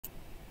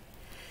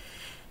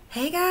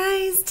Hey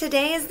guys,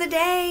 today is the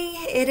day.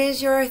 It is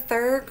your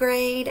third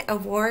grade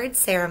award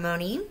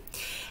ceremony.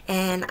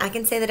 And I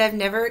can say that I've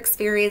never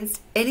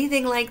experienced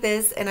anything like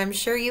this, and I'm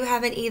sure you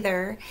haven't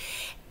either.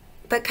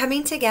 But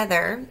coming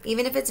together,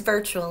 even if it's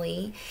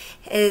virtually,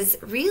 is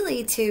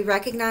really to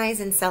recognize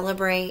and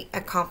celebrate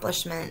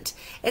accomplishment.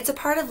 It's a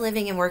part of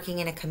living and working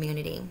in a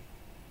community.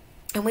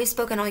 And we've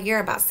spoken all year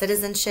about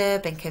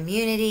citizenship and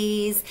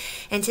communities.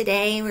 And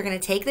today we're going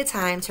to take the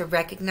time to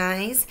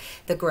recognize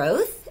the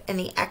growth and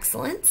the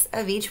excellence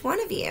of each one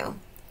of you.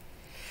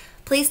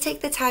 Please take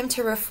the time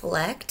to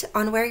reflect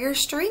on where your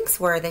strengths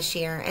were this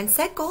year and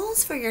set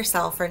goals for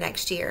yourself for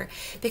next year,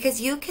 because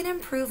you can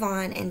improve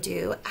on and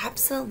do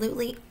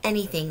absolutely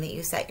anything that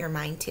you set your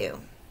mind to.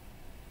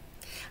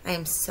 I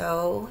am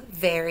so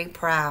very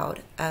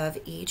proud of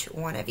each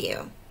one of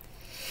you.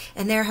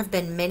 And there have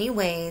been many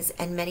ways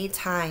and many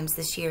times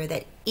this year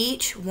that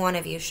each one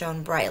of you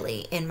shone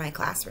brightly in my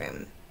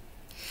classroom.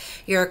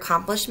 Your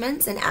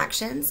accomplishments and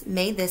actions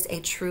made this a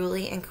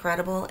truly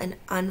incredible and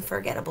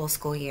unforgettable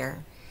school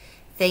year.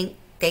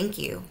 Thank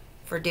you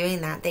for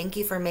doing that. Thank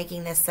you for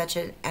making this such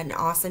an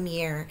awesome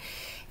year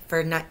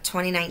for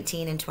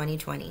 2019 and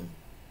 2020.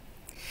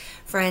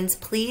 Friends,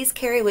 please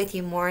carry with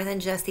you more than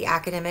just the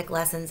academic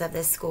lessons of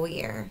this school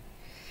year.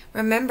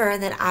 Remember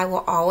that I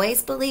will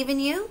always believe in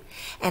you,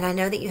 and I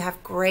know that you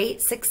have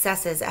great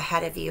successes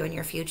ahead of you in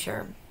your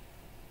future.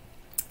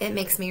 It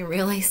makes me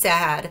really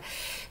sad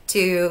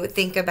to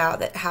think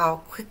about how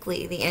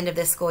quickly the end of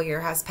this school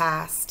year has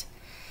passed.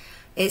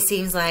 It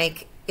seems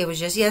like it was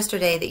just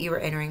yesterday that you were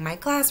entering my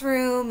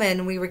classroom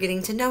and we were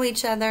getting to know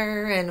each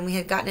other and we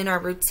had gotten in our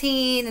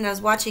routine and I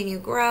was watching you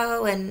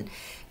grow, and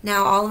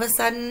now all of a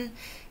sudden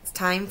it's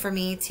time for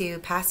me to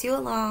pass you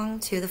along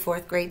to the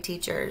fourth grade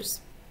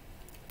teachers.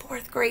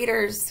 Fourth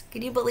graders,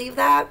 can you believe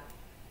that?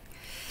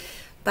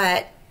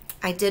 But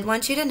I did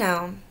want you to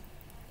know,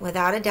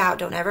 without a doubt,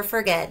 don't ever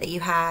forget that you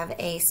have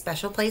a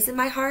special place in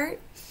my heart,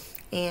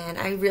 and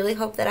I really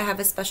hope that I have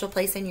a special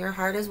place in your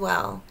heart as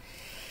well.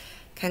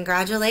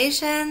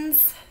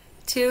 Congratulations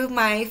to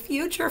my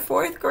future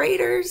fourth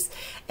graders,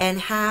 and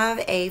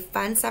have a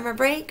fun summer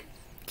break.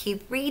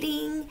 Keep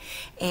reading,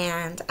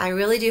 and I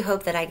really do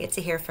hope that I get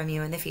to hear from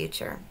you in the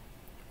future.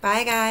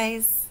 Bye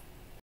guys.